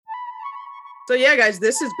So yeah, guys,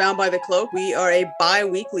 this is Bound by the Cloak. We are a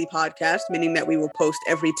bi-weekly podcast, meaning that we will post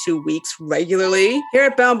every 2 weeks regularly. Here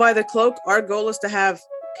at Bound by the Cloak, our goal is to have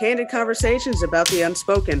candid conversations about the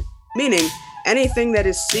unspoken, meaning anything that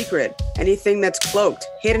is secret, anything that's cloaked,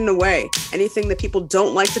 hidden away, anything that people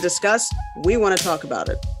don't like to discuss, we want to talk about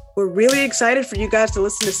it. We're really excited for you guys to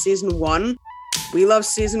listen to season 1. We love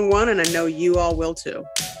season 1, and I know you all will too.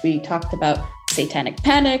 We talked about satanic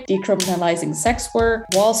panic, decriminalizing sex work,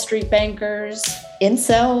 Wall Street bankers,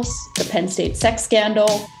 incels, the Penn State sex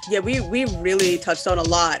scandal. Yeah, we really touched on a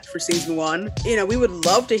lot for season 1. You know, we would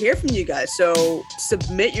love to hear from you guys, so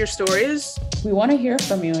submit your stories. We want to hear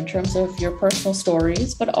from you in terms of your personal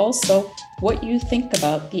stories, but also what you think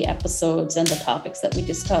about the episodes and the topics that we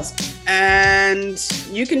discussed. And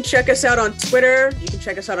you can check us out on Twitter. You can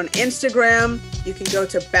check us out on Instagram. You can go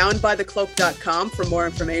to boundbythecloak.com for more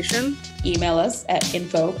information. Email us at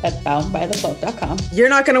info@boundbythecloak.com. You're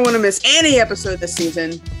not going to want to miss any episode this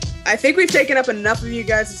season. I think we've taken up enough of you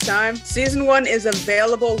guys' time. Season 1 is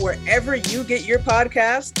available wherever you get your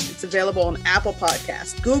podcasts. It's available on Apple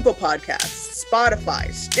Podcasts, Google Podcasts,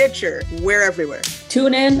 Spotify, Stitcher. We're everywhere.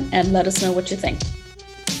 Tune in and let us know what you think.